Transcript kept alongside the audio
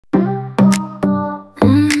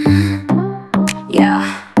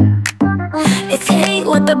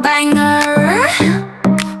banger.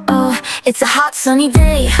 Oh, it's a hot sunny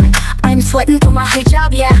day. I'm sweating through my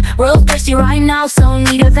hijab, yeah. Real thirsty right now, so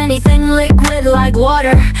need of anything liquid like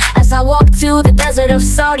water. As I walk to the desert of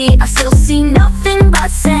Saudi, I still see nothing but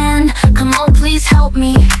sand. Come on, please help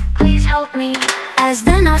me. Please help me. As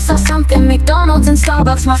then I saw something, McDonald's and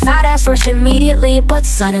Starbucks. My fat ass rushed immediately, but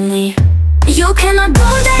suddenly you cannot go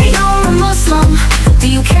there, you're a Muslim. Do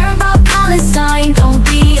you care about Palestine? Don't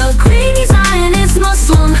be a greedy Zionist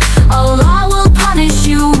Muslim. Allah will punish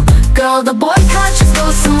you. Girl, the boycott, just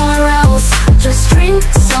go somewhere else. Just drink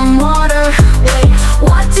some water. Wait,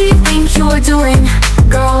 what do you think you're doing?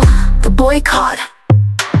 Girl, the boycott.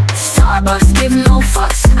 Starbucks, give no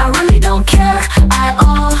fucks. I really don't care at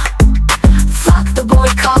all. Fuck the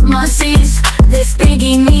boycott, mussies. This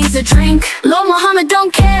biggie needs a drink. Lord Muhammad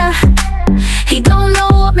don't care. He don't know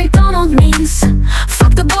what McDonald's means.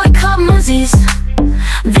 Fuck the boycott, mussies.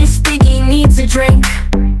 This biggie needs a drink.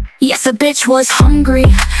 Yes, a bitch was hungry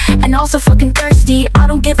and also fucking thirsty. I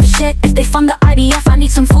don't give a shit if they fund the IDF. I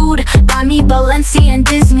need some food. Buy me Balenci and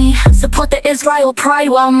Disney. Support the Israel pride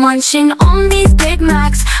while munching on these Big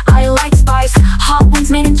Macs. I like spice, hot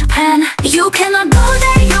ones made in Japan. You cannot go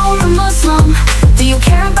there, you're a Muslim. Do you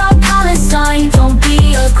care about Palestine? Don't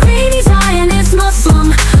be a greedy Zionist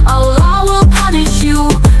Muslim. Allah will punish you.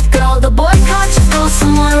 Girl, the boycott, just go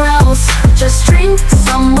somewhere else. Just drink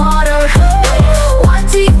some water.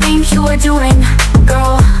 What do you think you are doing?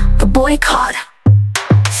 Girl, the boycott.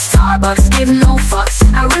 Starbucks, give no fucks.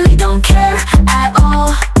 I really don't care at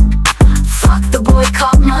all. Fuck the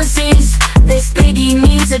boycott, mussies. This biggie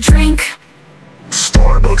needs a drink.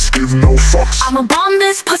 Starbucks, give no fucks. I'ma bomb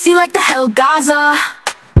this pussy like the hell Gaza.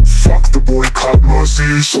 Fuck the boycott,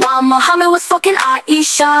 mussies. While Muhammad was fucking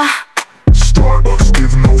Aisha. Starbucks,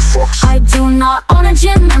 give no fucks. I do not own a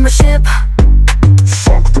gym membership.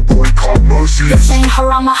 Fuck the boycott, mussies. This ain't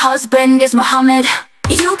haram, my husband is Muhammad.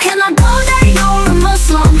 You cannot go there, you're a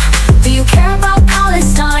Muslim. Do you care about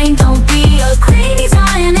Palestine? Don't be a greedy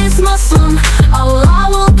Zionist Muslim. Allah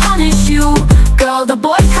will punish you. Girl, the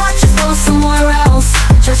boycott, just go somewhere else.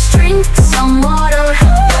 Just drink some water.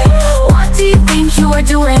 What do you think you are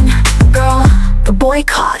doing? Girl, the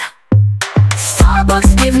boycott.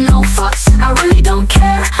 Starbucks, give no fucks. I really don't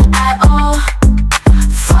care at all.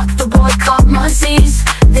 Fuck the boycott, mussies.